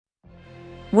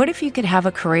What if you could have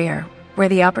a career where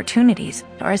the opportunities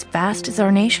are as vast as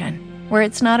our nation, where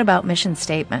it's not about mission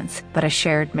statements, but a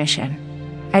shared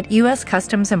mission? At U.S.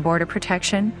 Customs and Border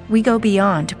Protection, we go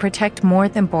beyond to protect more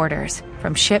than borders.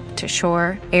 From ship to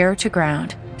shore, air to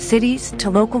ground, cities to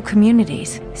local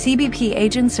communities, CBP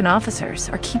agents and officers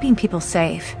are keeping people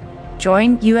safe.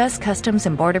 Join U.S. Customs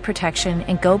and Border Protection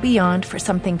and go beyond for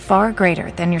something far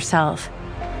greater than yourself.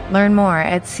 Learn more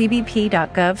at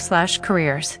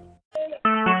cbp.gov/careers.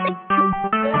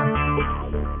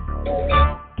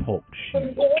 Talk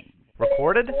Sheet.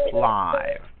 Recorded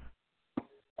live.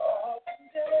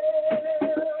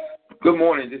 Good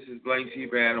morning, this is Blaine T.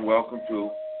 Van, and welcome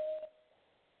to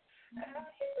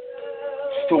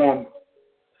Storm,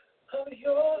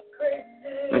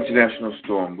 International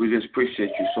Storm. We just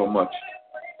appreciate you so much.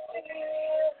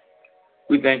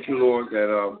 We thank you, Lord,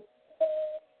 that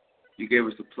you gave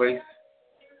us a place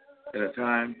and a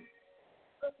time,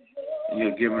 and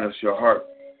you're giving us your heart.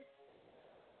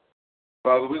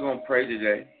 Father, we're going to pray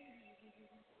today,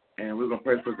 and we're going to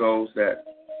pray for those that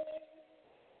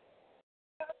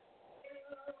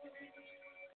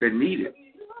need it.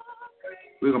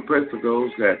 We're going to pray for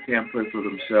those that can't pray for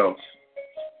themselves.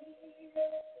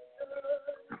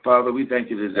 Father, we thank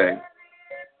you today.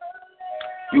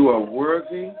 You are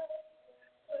worthy.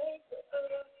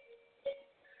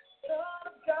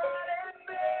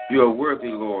 You are worthy,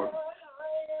 Lord.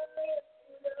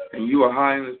 And you are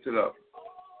high and lifted up.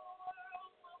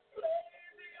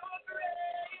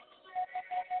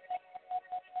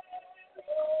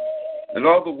 And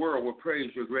all the world will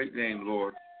praise your great name,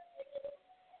 Lord.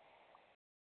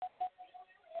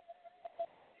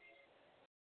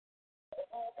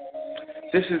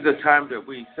 This is the time that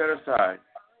we set aside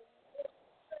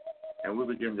and we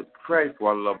begin to pray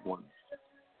for our loved ones.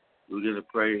 We begin to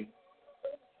pray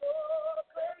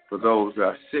for those that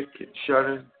are sick and shut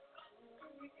in.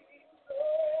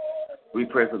 We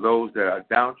pray for those that are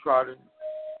downtrodden.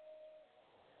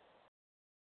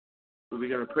 We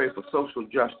begin to pray for social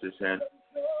justice and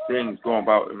things going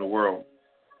about in the world.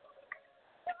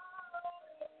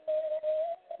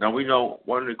 Now we know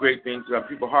one of the great things that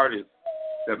people's heart is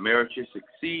that marriages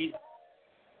succeed.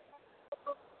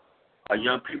 Our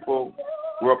young people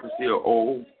grow up and see an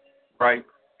old, ripe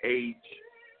age.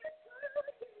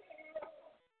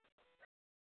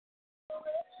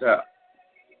 That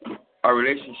our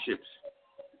relationships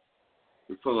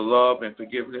are full of love and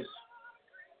forgiveness.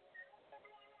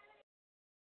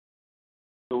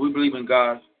 So we believe in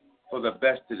God for the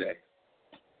best today.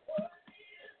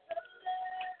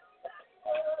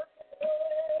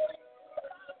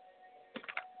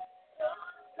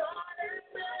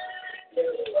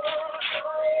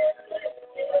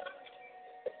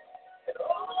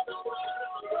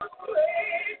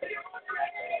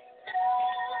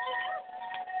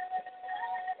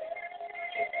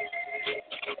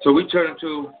 So we turn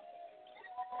to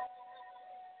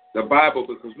the Bible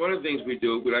because one of the things we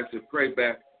do, we like to pray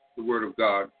back the Word of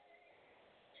God.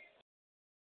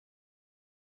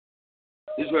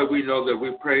 This way we know that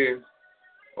we're praying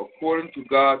according to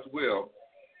God's will,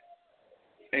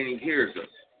 and He hears us.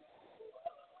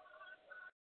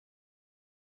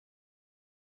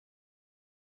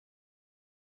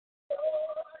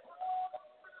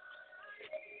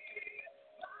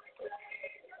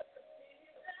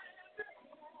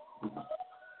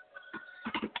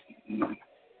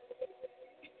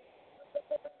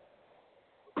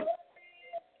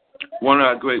 One of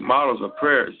our great models of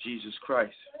prayer is Jesus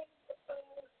Christ.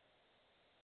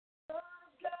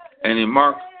 And in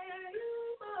Mark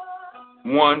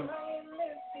 1,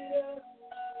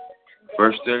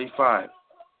 verse 35,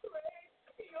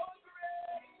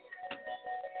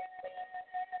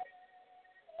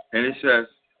 and it says,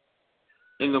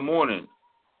 in the morning,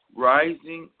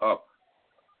 rising up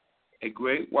a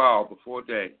great while before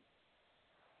day,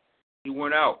 he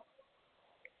went out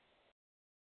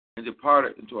and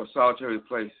departed into a solitary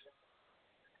place,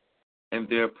 and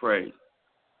there prayed.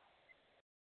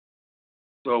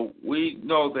 So we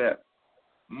know that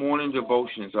morning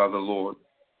devotions are the Lord.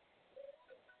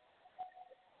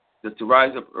 That to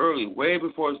rise up early, way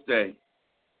before it's day,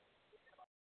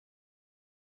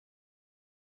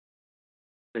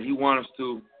 that He wants us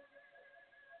to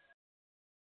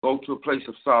go to a place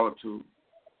of solitude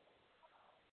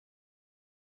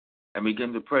and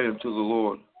begin to pray unto the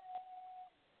Lord.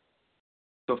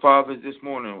 So, Father, this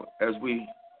morning, as we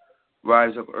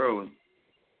rise up early,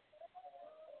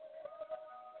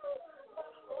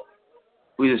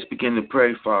 we just begin to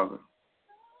pray, Father.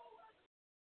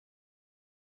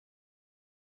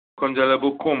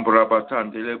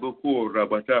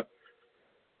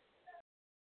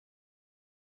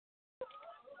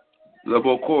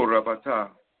 Laboko Rabata.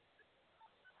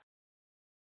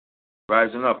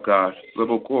 Rising up, God.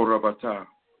 Laboko Rabata.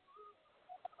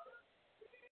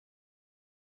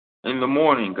 In the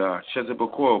morning, God.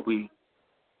 Shezaboko, we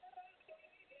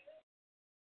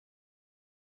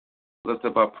lift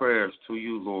up our prayers to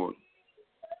you, Lord.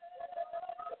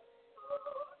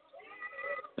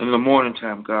 In the morning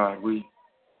time, God, we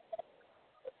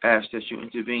ask that you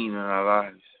intervene in our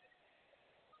lives.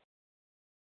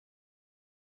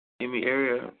 In the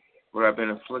area where I've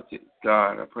been afflicted,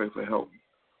 God, I pray for help.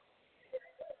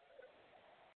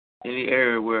 In the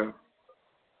area where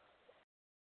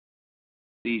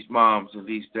these moms and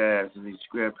these dads and these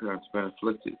grandparents have been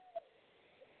afflicted,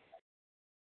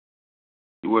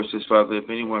 your word says, Father, if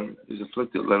anyone is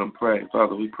afflicted, let them pray.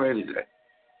 Father, we pray today.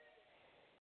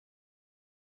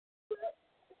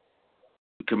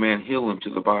 We command healing to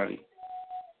the body,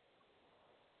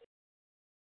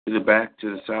 to the back,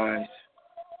 to the sides,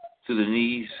 to the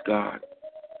knees, God.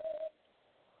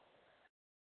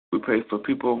 We pray for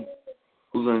people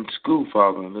who are in school,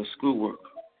 Father, and their schoolwork.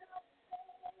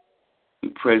 We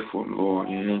pray for them, Lord,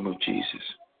 in the name of Jesus.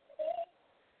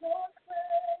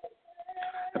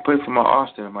 I pray for my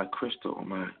Austin and my Crystal and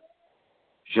my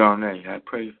Jeanne. I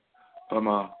pray for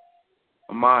my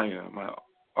Amaya and my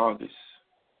August.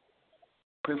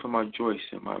 I pray for my Joyce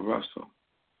and my Russell.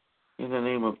 In the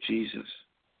name of Jesus.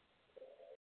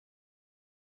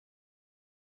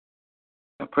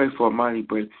 I pray for a mighty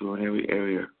breakthrough in every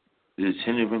area. There's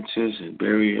hindrances and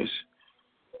barriers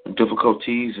and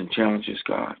difficulties and challenges,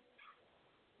 God.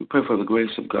 We pray for the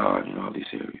grace of God in all these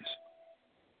areas.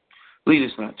 Lead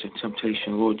us not to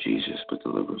temptation, Lord Jesus, but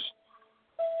deliver us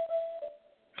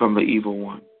from the evil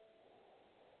one.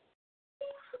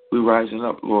 We're rising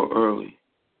up, Lord, early.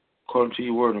 According to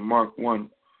your word in Mark 1,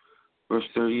 verse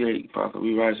 38, Father,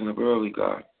 we're rising up early,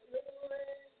 God.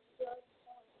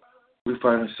 We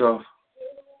find ourselves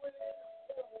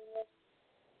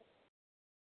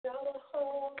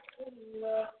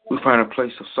a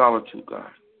place of solitude, God.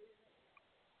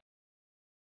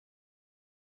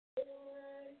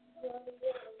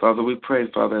 Father, we pray,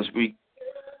 Father, as we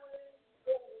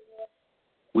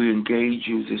engage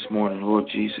you this morning, Lord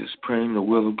Jesus, praying the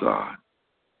will of God.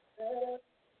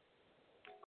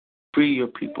 Free your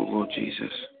people, Lord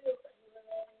Jesus.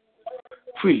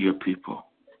 Free your people.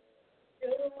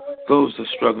 Those that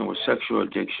are struggling with sexual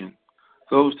addiction,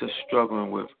 those that are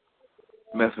struggling with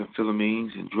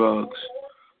methamphetamines and drugs,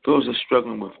 those that are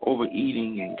struggling with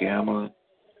overeating and gambling,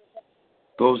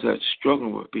 those that are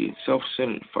struggling with being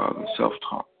self-centered, Father, and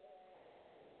self-taught.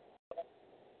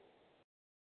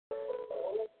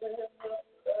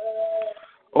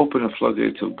 Open the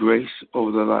floodgates of grace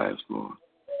over their lives, Lord.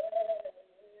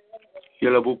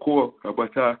 Yelabukor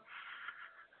Rabata.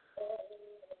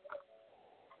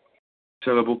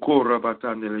 Selabukor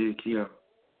Rabata Nelekia.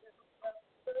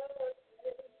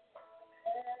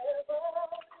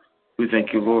 We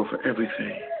thank you, Lord, for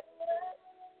everything.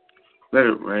 Let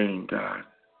it rain, God.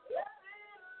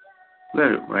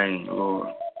 Let it rain, Lord.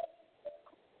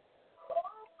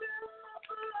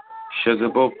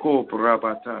 Shazaboko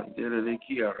Rabata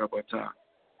Nelekia Rabata.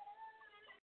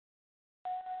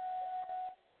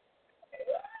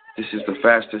 This is the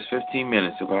fastest 15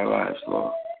 minutes of our lives,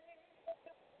 Lord.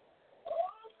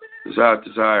 It's our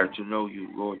desire to know you,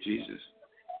 Lord Jesus,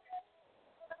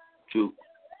 to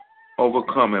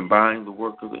overcome and bind the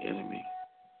work of the enemy.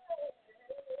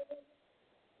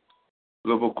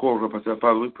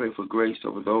 Father, we pray for grace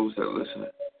over those that listen.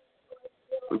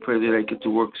 We pray that they get to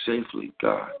work safely,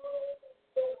 God.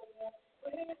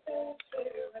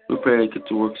 We pray they get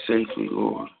to work safely,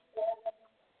 Lord.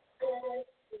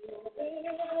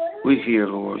 We hear,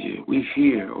 Lord, we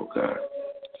hear, oh God,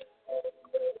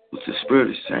 what the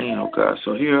Spirit is saying, oh God.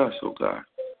 So hear us, oh God.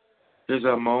 Here's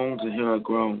our moans and hear our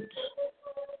groans.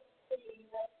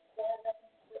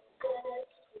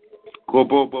 Go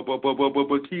bo bo bo bo bo bo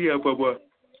bo kia bo bo.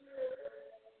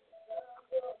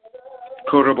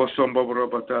 Korabo sombo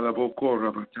robata la bo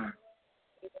korabata.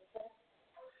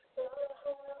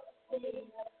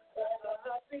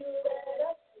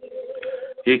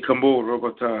 He kambo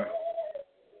robata.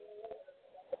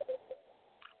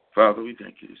 Father, we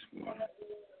thank you this morning.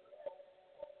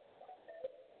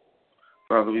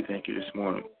 Father, we thank you this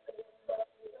morning.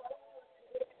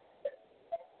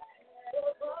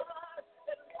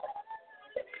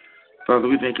 Father,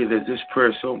 we thank you that this prayer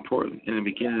is so important in the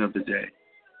beginning of the day.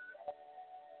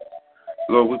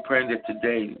 Lord, we're praying that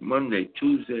today, Monday,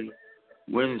 Tuesday,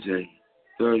 Wednesday,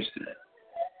 Thursday,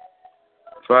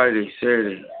 Friday,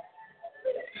 Saturday,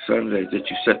 Sunday, that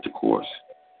you set the course.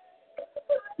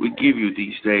 We give you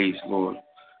these days, Lord.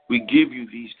 We give you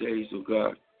these days, oh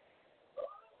God.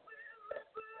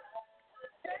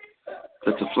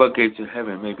 that the floodgates of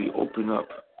heaven may be opened up.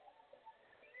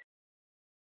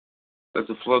 That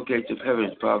the floodgates of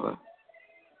heaven, Father,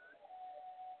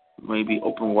 may be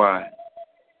open wide.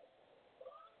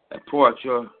 And pour out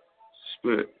your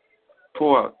Spirit.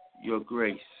 Pour out your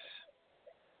grace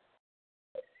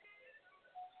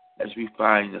as we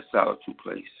find a solitude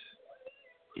place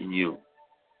in you.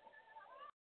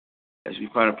 As we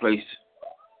find a place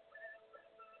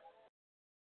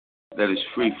that is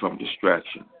free from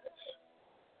distractions.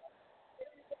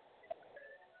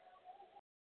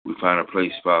 We find a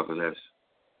place, Father, that's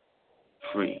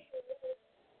free.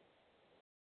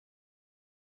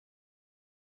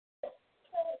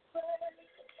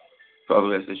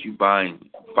 Father, as you bind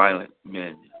violent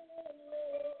men.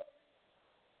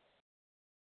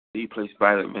 You place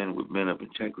violent men with men of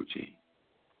integrity.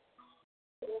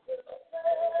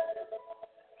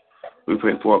 We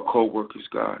pray for our co-workers,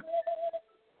 God.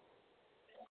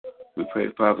 We pray,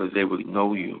 Father, that they will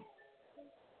know you.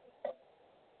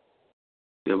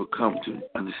 They will come to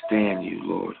understand you,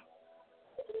 Lord.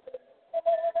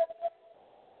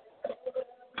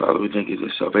 Father, we thank you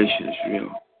that salvation is real.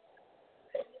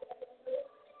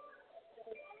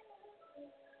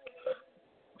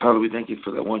 Father, we thank you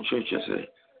for that one church yesterday.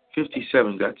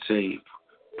 57 got saved.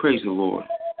 Praise the Lord.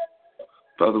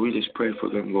 Father, we just pray for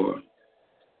them, Lord.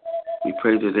 We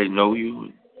pray that they know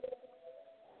you.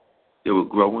 They will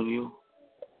grow in you.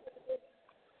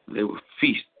 They will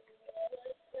feast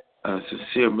on the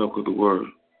sincere milk of the word.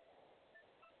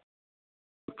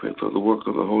 We pray for the work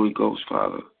of the Holy Ghost,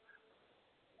 Father.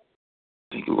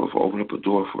 Thank you, Lord, for opening up a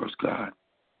door for us, God.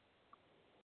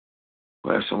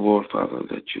 We ask the Lord, Father,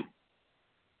 that you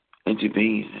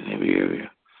intervene in every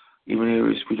area, even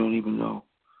areas we don't even know.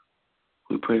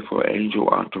 We pray for an angel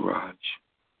entourage,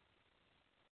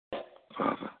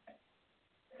 Father.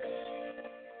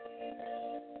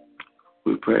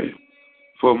 We pray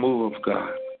for a move of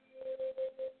God.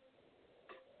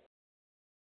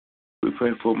 We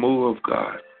pray for a move of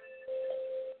God.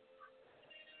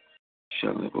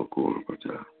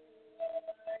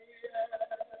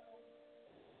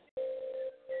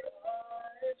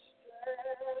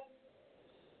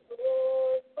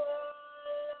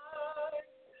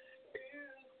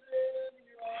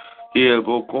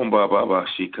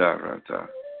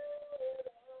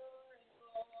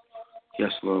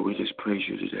 Yes, Lord, we just praise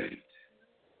you today.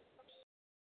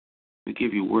 We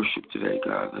give you worship today,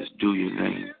 God. Let's do your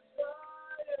name.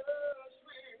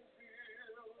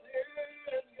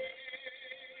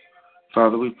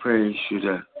 Father, we praise you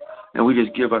that, and we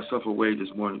just give ourselves away this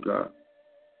morning, God.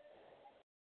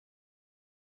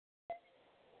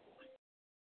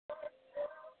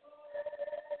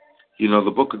 You know,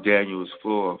 the book of Daniel is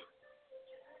full of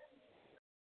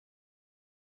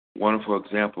wonderful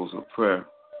examples of prayer.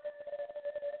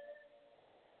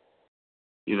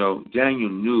 You know, Daniel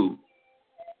knew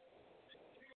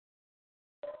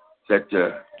that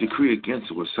the decree against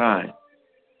it was signed.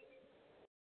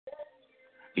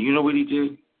 And you know what he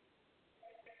did?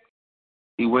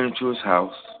 He went into his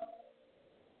house,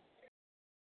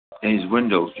 and his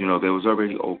windows, you know, they was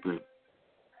already open.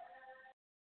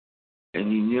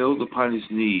 And he kneeled upon his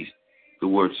knees, the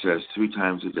word says, 3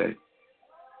 times a day,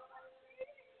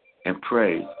 and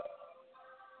prayed,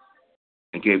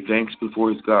 and gave thanks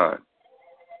before his God,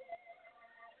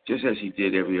 just as he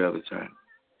did every other time.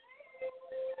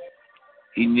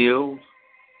 He kneeled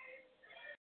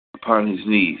upon his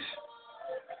knees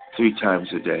 3 times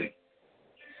a day.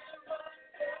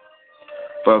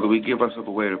 Father, we give ourselves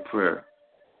away to prayer.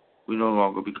 We no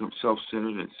longer become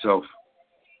self-centered and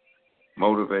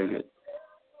self-motivated,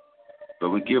 but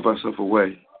we give ourselves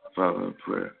away, Father, in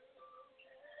prayer.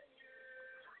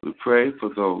 We pray for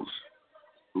those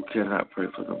who cannot pray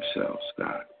for themselves,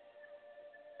 God.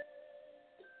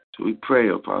 So we pray,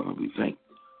 oh Father, we thank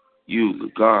you, the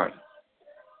God,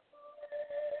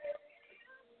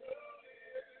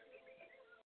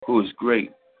 who is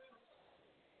great,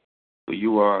 for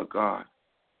you are our God.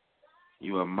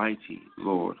 You are mighty,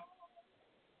 Lord.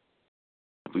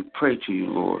 We pray to you,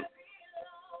 Lord,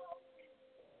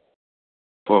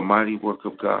 for a mighty work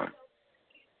of God.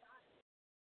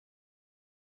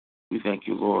 We thank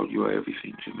you, Lord. You are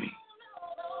everything to me.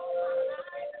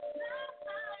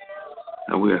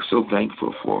 And we are so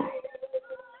thankful for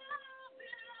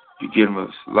you giving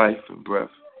us life and breath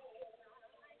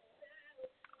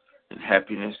and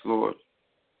happiness, Lord.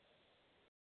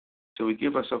 So we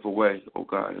give ourselves away, oh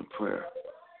God, in prayer.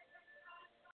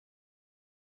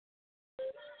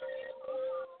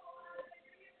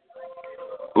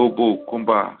 Obo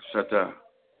kumba shata.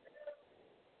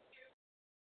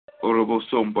 Orobo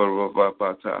somba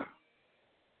rabata.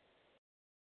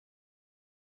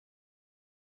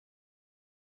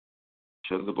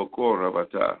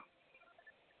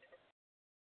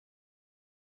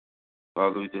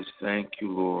 Father, we just thank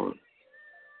you, Lord.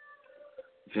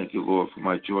 Thank you, Lord, for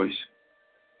my Joyce.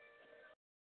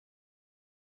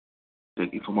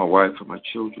 Thank you for my wife, for my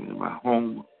children, and my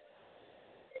home.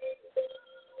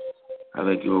 I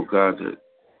thank you, oh God, that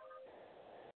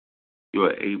you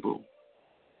are able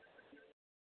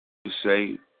to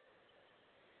save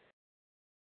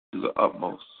to the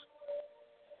utmost.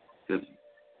 That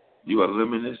you are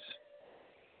limitless,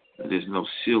 and there's no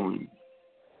ceiling.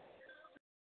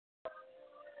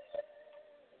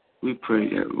 We pray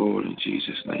that, Lord, in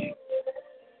Jesus' name.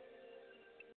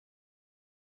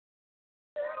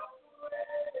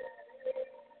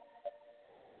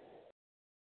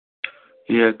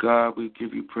 Yeah, God, we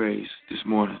give you praise this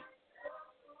morning.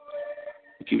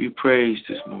 We give you praise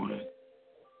this morning.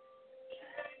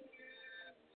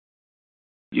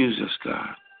 Use us, God.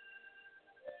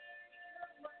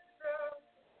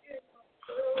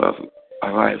 Father,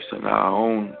 our lives are not our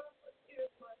own.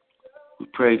 We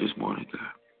pray this morning, God.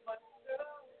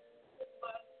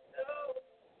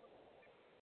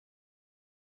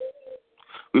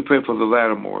 We pray for the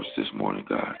Lattimores this morning,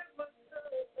 God.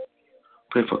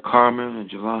 Pray for Carmen and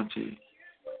Jelante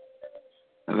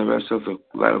and the rest of the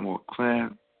Lattimore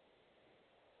clan.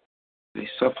 They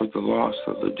suffered the loss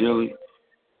of the dearly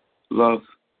loved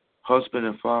husband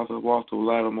and father, Walter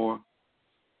Lattimore.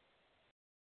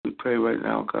 We pray right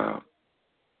now, God,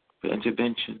 for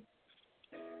intervention,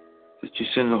 that you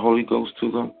send the Holy Ghost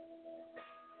to them,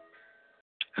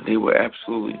 and they will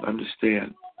absolutely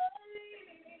understand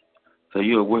that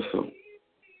you are with them,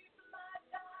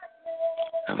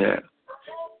 and that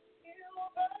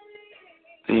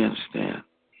they understand.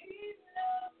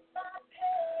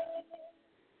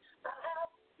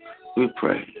 We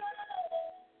pray.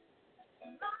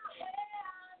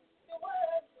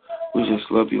 We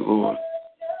just love you, Lord.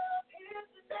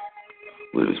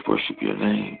 We just worship your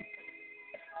name.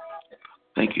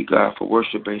 Thank you, God, for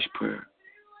worship-based prayer.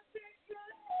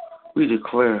 We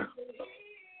declare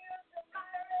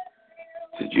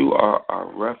that you are our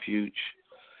refuge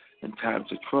in times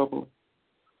of trouble,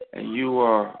 and you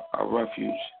are our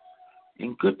refuge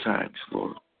in good times,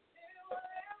 Lord.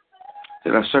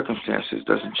 That our circumstances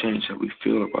doesn't change how we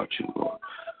feel about you, Lord.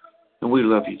 And we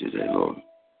love you today, Lord.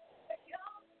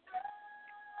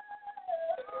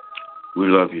 We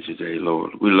love you today,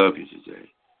 Lord. We love you today.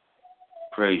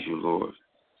 Praise you, Lord.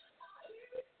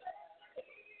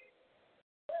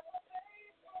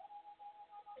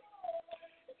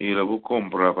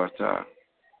 Ilabukombrabata.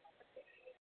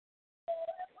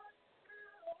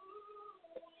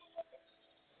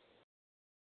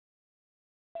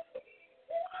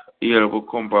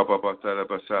 Ilabukombrabata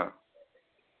labasa.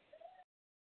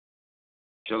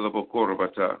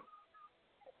 Shalabukorabata.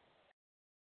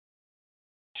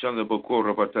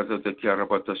 Shalabukorabata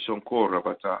dekiarabata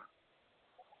shonkorabata.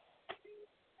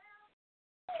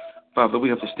 Father, we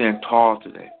have to stand tall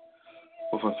today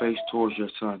with our face towards your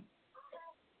Son.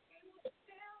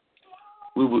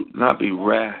 We will not be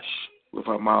rash with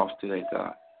our mouths today,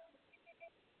 God.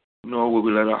 Nor will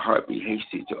we let our heart be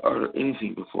hasty to utter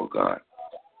anything before God.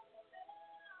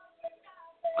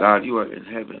 God, you are in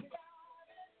heaven.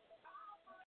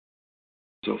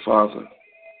 So, Father,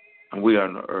 and we are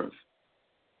on the earth.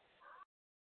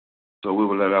 So we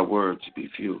will let our words be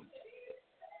few.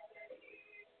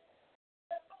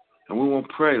 And we won't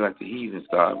pray like the heathens,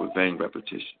 God, with vain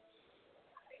repetition.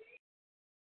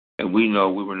 And we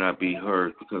know we will not be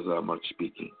heard because of our much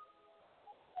speaking.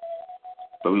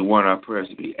 But we want our prayers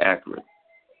to be accurate.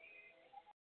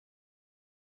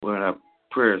 We want our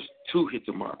prayers to hit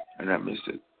the mark and not miss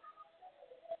it.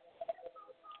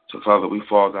 So, Father, we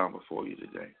fall down before you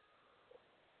today.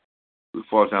 We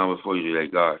fall down before you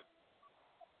today, God.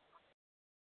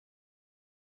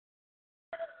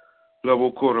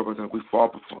 Lord, we fall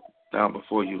down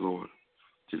before you, Lord,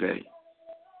 today.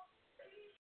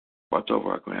 Watch over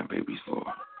our grandbabies, Lord.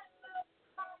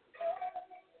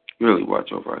 Really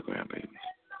watch over our grandbabies.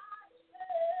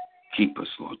 Keep us,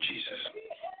 Lord Jesus.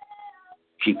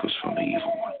 Keep us from the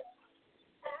evil one.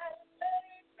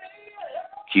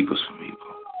 Keep us from evil.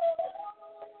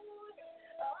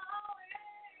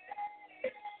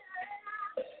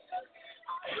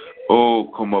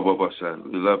 Oh, come on, Baba Son.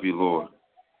 We love you, Lord.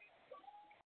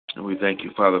 And we thank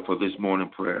you, Father, for this morning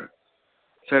prayer.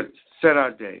 Set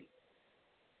our day.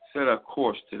 Set our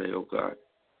course today, oh God.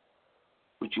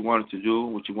 What you want us to do,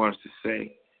 what you want us to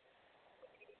say.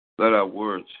 Let our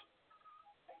words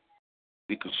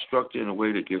be constructed in a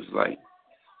way that gives light.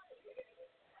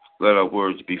 Let our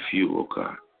words be few, oh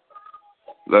God.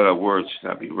 Let our words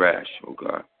not be rash, oh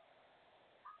God.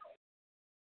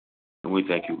 And we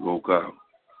thank you, oh God,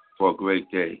 for a great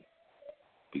day,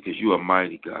 because you are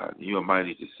mighty, God, and you are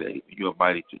mighty to save, and you are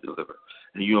mighty to deliver,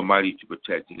 and you are mighty to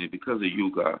protect. And because of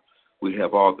you, God, we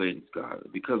have all things, God.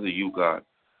 Because of you, God,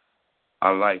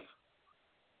 our life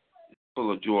is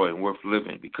full of joy and worth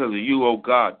living. Because of you, oh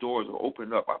God, doors are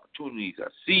opened up, opportunities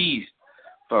are seized.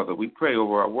 Father, we pray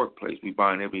over our workplace. We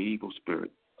bind every evil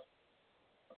spirit.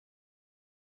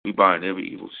 We bind every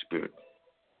evil spirit.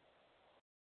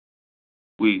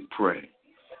 We pray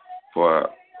for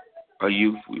our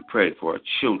youth. We pray for our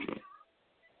children.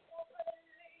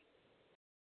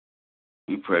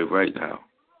 We pray right now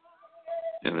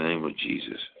in the name of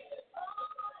Jesus.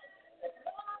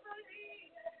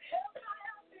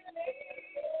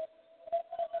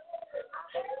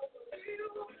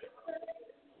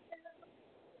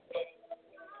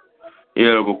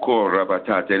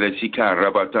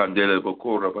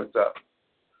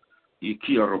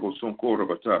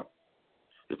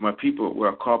 If my people who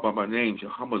are called by my name shall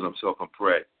humble themselves and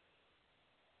pray,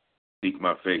 seek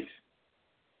my face,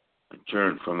 and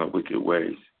turn from the wicked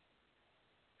ways,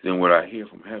 then will I hear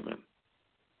from heaven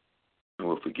and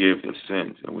will forgive their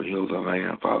sins and will heal the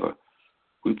land. Father,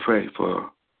 we pray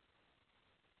for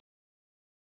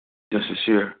the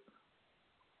sincere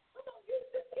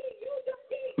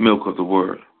milk of the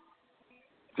word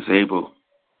is able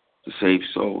to save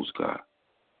souls, God.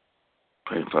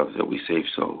 Praying, Father, that we save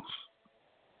souls.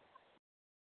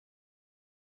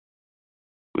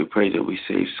 We pray that we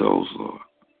save souls, Lord.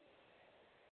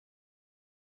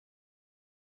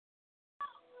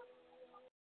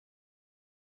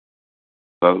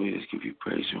 Father, we just give you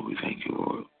praise and we thank you,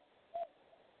 Lord.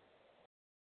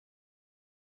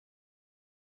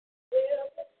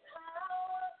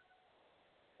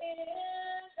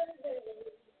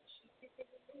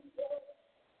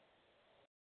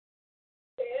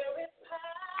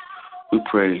 We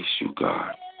praise you,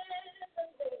 God,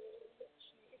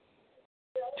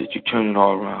 that you turn it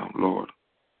all around, Lord.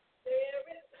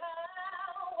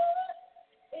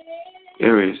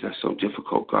 Areas that's so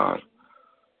difficult, God,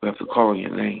 we have to call on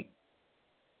your name.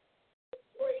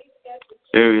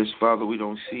 Areas, Father, we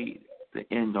don't see the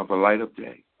end of the light of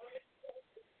day.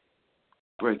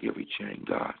 Break every chain,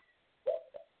 God.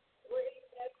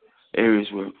 Areas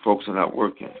where folks are not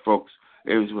working,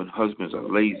 areas when husbands are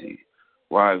lazy,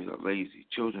 wives are lazy,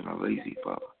 children are lazy,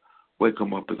 Father. Wake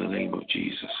them up in the name of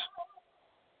Jesus.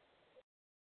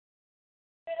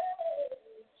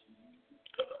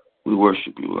 We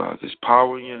worship you, Lord. There's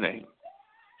power in your name.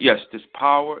 Yes, there's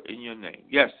power in your name.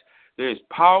 Yes, there is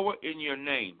power in your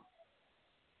name.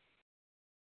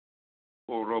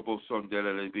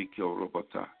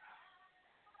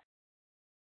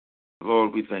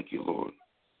 Lord, we thank you, Lord,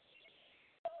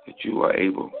 that you are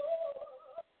able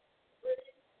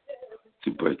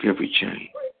to break every chain.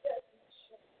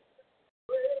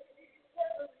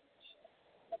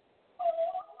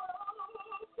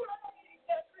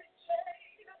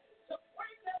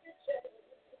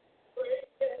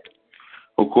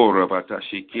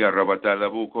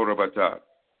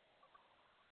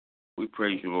 We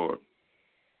praise you, Lord.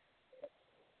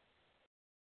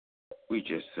 We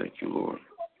just thank you, Lord.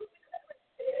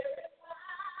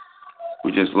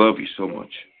 We just love you so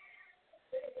much.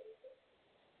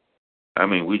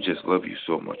 We just love you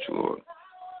so much, Lord.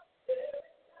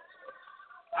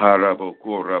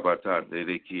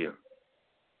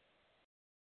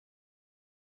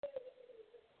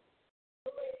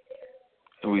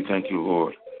 And we thank you,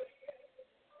 Lord.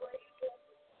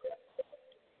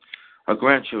 Our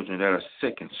grandchildren that are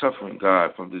sick and suffering,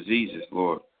 God, from diseases,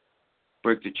 Lord,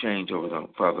 break the chains over them,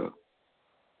 Father.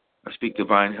 I speak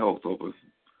divine health over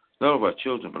not over our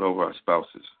children, but over our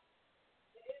spouses.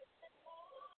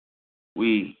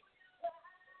 We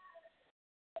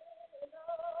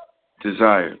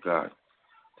desire, God,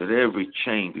 that every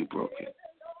chain be broken.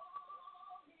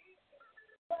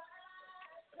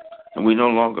 And we no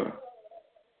longer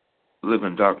live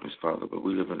in darkness, Father, but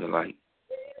we live in the light.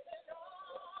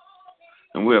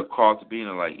 And we are called to be in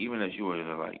the light, even as you are in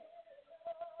the light.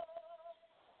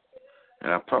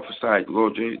 And I prophesied,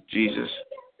 Lord Jesus,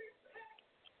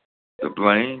 the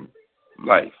blame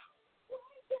life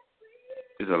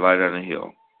is a light on a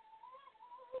hill.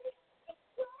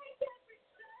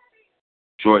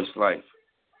 Joy's life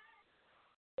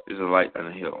is a light on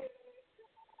a hill.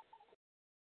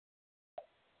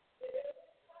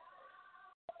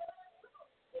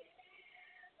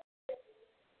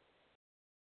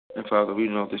 And Father, we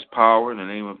know there's power in the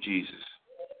name of Jesus.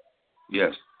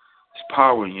 Yes, there's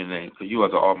power in your name, because you are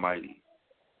the Almighty.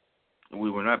 And we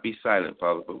will not be silent,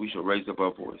 Father, but we shall raise up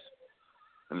our voice.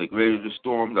 And the greater the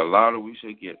storm, the louder we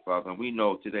shall get, Father. And we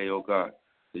know today, oh God,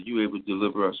 that you're able to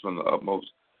deliver us from the utmost.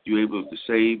 You're able to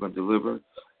save and deliver.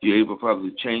 You're able, Father,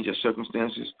 to change our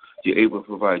circumstances. You're able to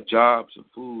provide jobs and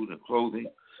food and clothing.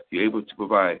 You're able to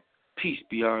provide peace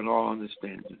beyond all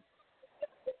understanding.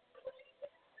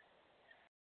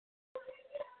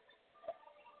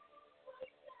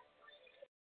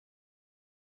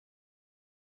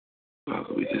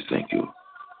 Father, we just thank you.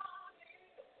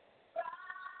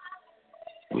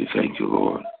 We thank you,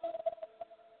 Lord.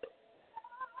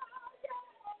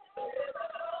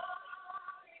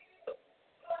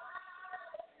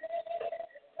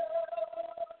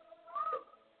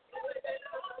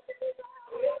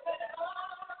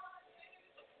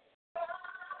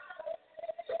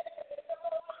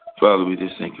 Father, we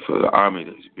just thank you for the army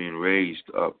that's being raised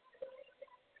up.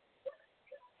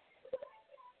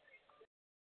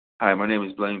 Hi, my name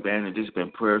is Blaine Bannon. This has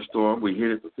been Prayer Storm. We're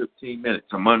here for 15 minutes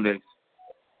on Mondays.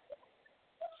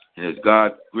 And as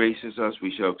God graces us,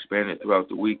 we shall expand it throughout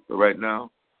the week. But right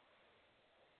now,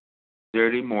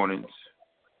 Saturday mornings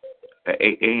at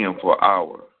 8 a.m. for an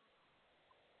hour.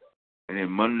 And then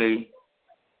Monday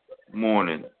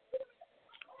morning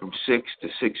from 6 to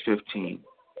 6:15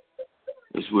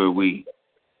 is where we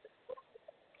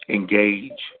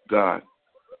engage God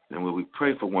and where we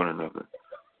pray for one another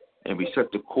and we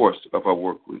set the course of our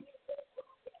work week.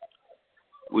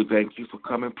 We thank you for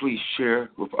coming. Please share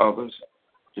with others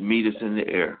to meet us in the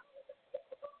air.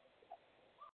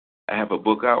 I have a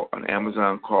book out on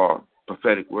Amazon called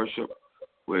Prophetic Worship,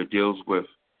 where it deals with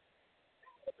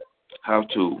how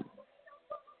to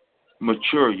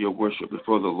mature your worship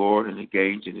before the Lord and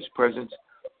engage in His presence,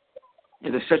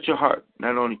 and to set your heart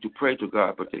not only to pray to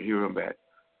God, but to hear Him back.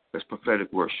 That's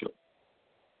prophetic worship.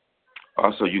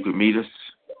 Also, you can meet us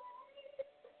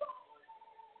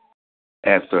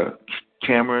at the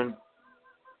Cameron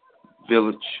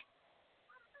Village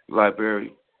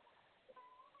Library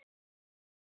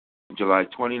on July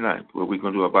 29th, where we're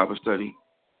going to do a Bible study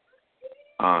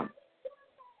on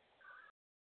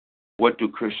what do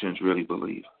Christians really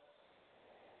believe.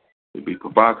 It'll be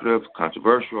provocative,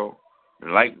 controversial,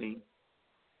 enlightening,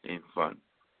 and fun.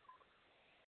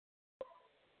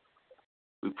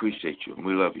 We appreciate you and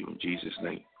we love you in Jesus'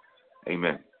 name.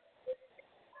 Amen.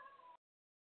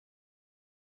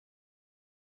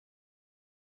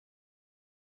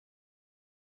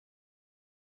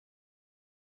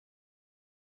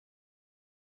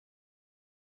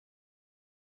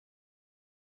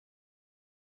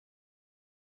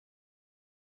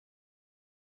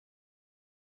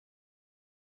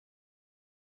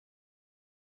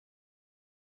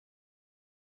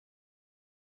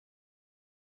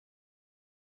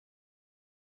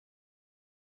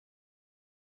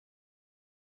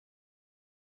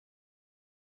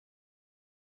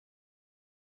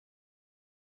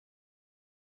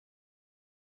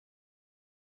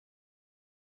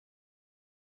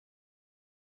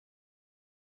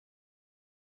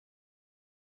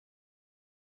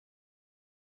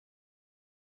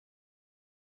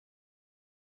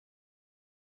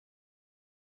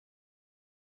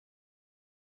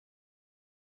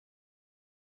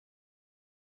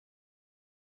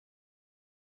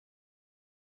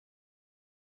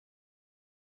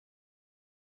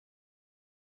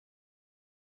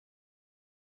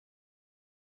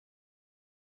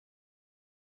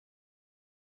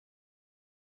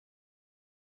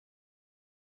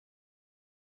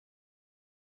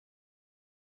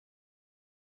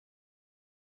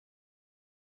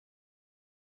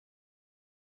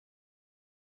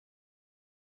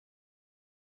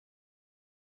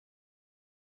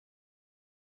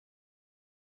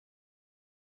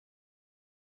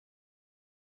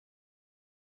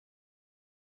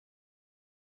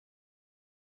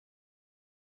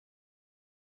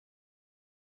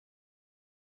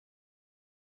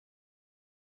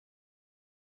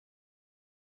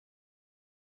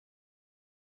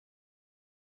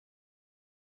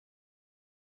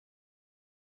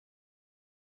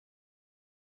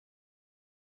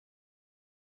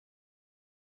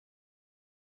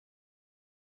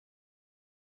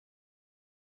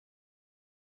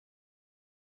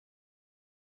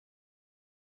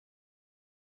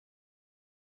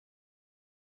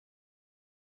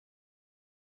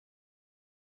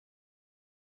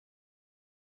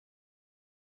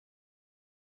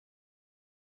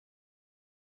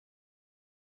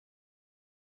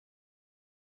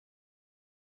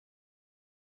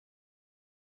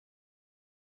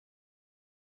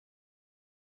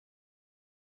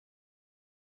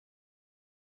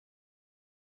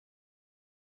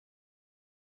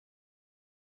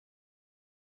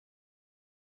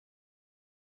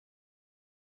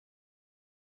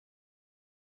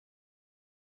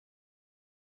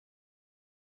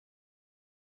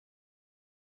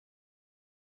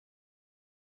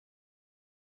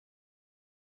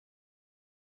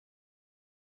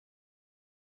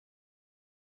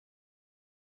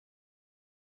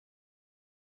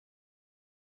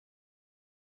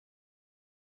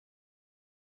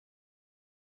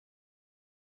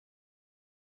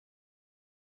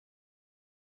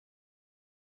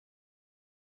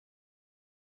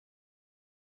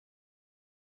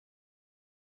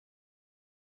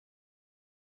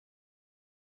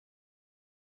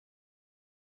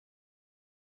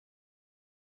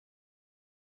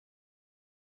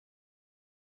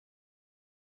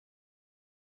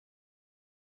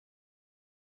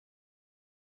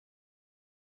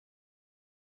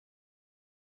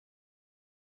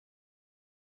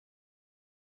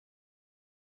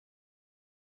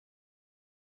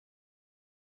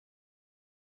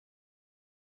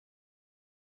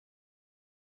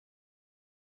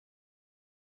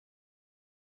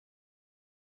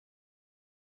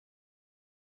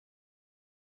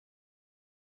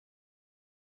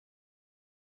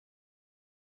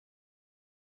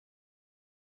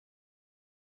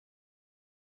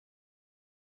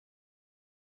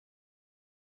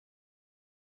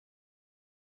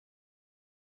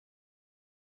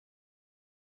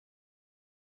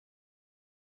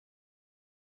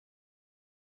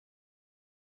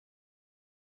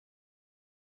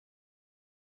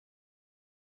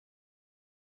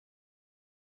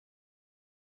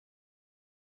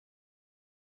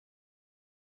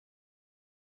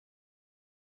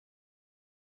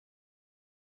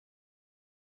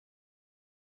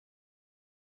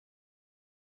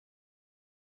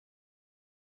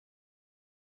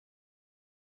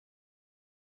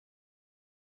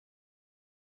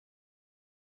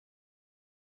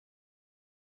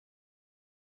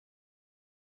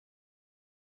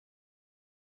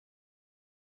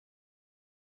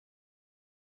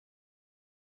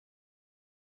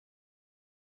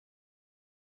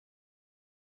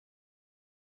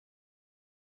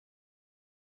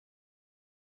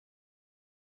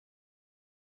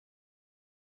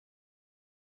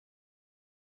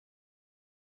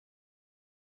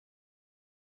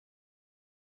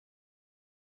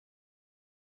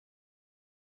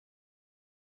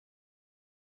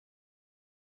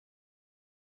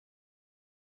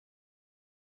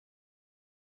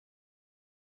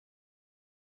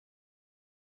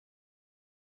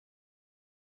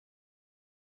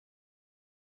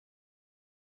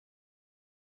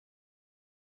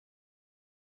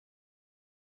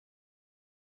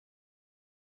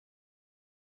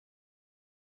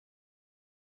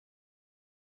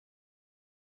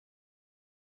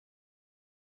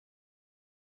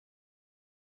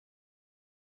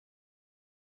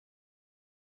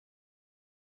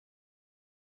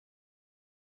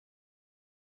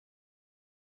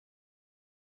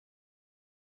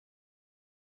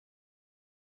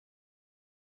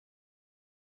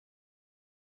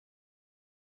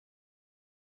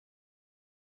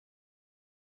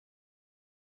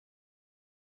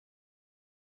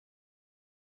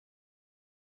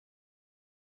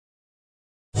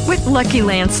 With Lucky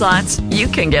Land Slots, you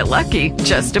can get lucky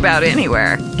just about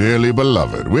anywhere. Dearly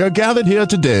beloved, we are gathered here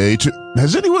today to...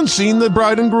 Has anyone seen the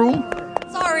bride and groom?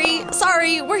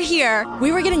 Sorry, we're here.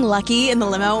 We were getting lucky in the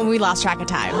limo and we lost track of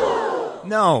time.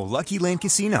 No, Lucky Land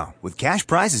Casino, with cash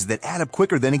prizes that add up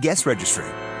quicker than a guest registry.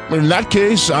 In that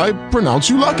case, I pronounce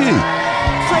you lucky.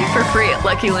 Play for free at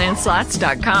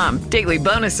LuckyLandSlots.com. Daily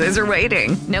bonuses are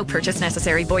waiting. No purchase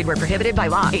necessary. Void where prohibited by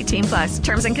law. 18+.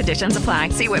 Terms and conditions apply.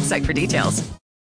 See website for details.